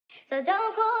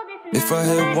If I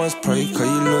hit once, pray, cause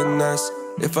you look nice.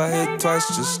 If I hit twice,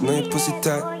 just know your pussy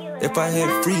tight. If I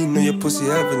hit three, know your pussy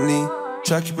heavenly.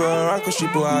 Try keep her around cause she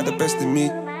brought out the best in me.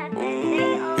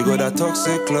 You got that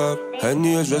toxic love. Her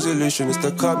New Year's resolution is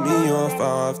to cut me off.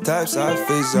 I have types, I have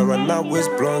phases, I run out with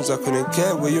blondes. I couldn't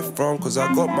care where you're from cause I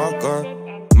got my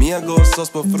gun. Me, I got a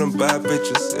soft spot for them bad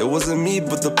bitches. It wasn't me,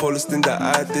 but the police think that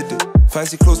I did it.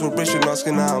 Fancy clothes with rich and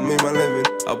asking how I made my living.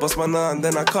 I bust my nut and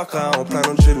then I cock her, I don't plan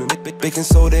on chilling. Baking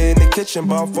soda in the kitchen,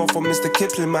 but I'm far from Mr.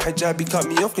 Kipling. My hijabi cut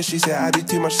me off cause she said I do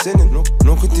too much sinning.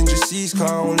 No contingencies,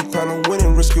 cause I only plan on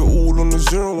winning. Risk it all on the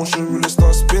zero once you really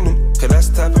start spinning. Cause that's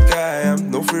the type of guy I am.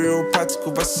 No free or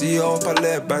practical, but see her up, I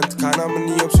let band. Can't have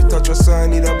many ups, she touch her son,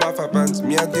 I need her by 5 bands.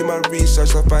 Me, I do my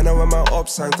research to find out where my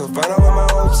ups signed, to find out where my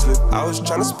hopes live. I was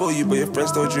trying to spoil you, but your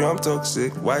friends told you I'm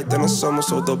toxic. White than a summer,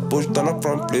 so the bush done a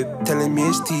front flip. Telling me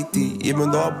it's TT,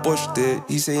 even though I pushed it.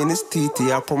 He saying it's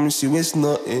TT, I promise you it's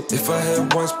nothing. If I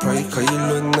hit once, pray, cause you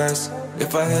look nice.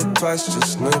 If I hit twice,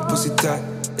 just know your pussy tight.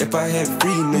 If I hit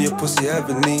three, know your pussy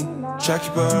heavenly. Try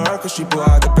keep her around cause she brought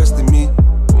out the best in me.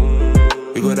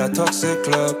 You got that toxic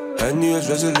club. Her New Year's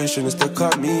resolution is to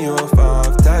cut me off. I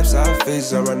have types, I have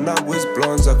phases, I run out with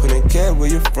blondes. I couldn't care where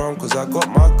you're from cause I got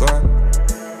my gun.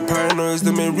 Paranoid's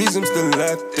the main reason I'm still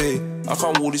alive today. I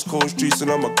can't walk these cold streets and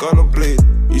I'm a gunner blade.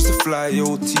 Used to fly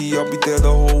OT, I'll be there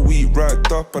the whole week,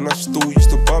 wrapped up, and I still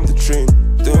used to bump the train.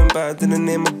 Doing bad in the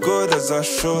name of good as I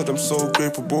should. I'm so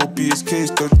grateful, bro. BSK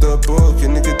stuck the book. Your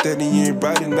nigga dead and you ain't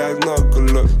riding, that's not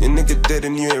good luck. Your nigga dead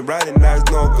and you ain't riding, that's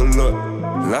not good luck.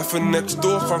 Laughing next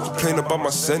door, can't complain about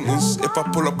my sentence. If I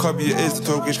pull up, cover your ears, the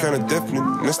talk is kinda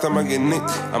deafening. Next time I get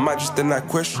nicked, I might just deny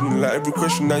question. Like every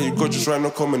question that you got, just right now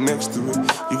coming next to it.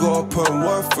 You gotta put in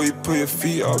work before you put your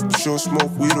feet up. She don't smoke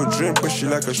weed or drink, but she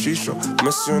like a shisha.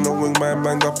 Messi on the wing, man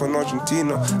banged up in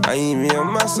Argentina. I ain't me a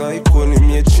massa, he calling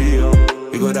me a cheater.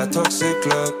 You got that toxic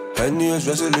club. Her New Year's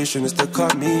resolution is to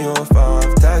cut me off. I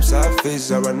have types, I have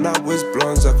phases, I run out with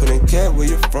blondes. I couldn't care where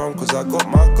you're from cause I got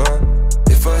my gun.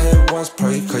 If I hit once,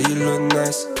 pray, cause you look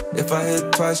nice. If I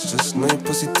hit twice, just know your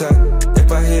pussy tight.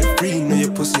 If I hit three, know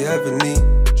your pussy heavenly.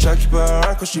 Try keep her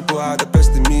around cause she brought out the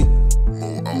best in me.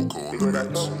 More alcohol,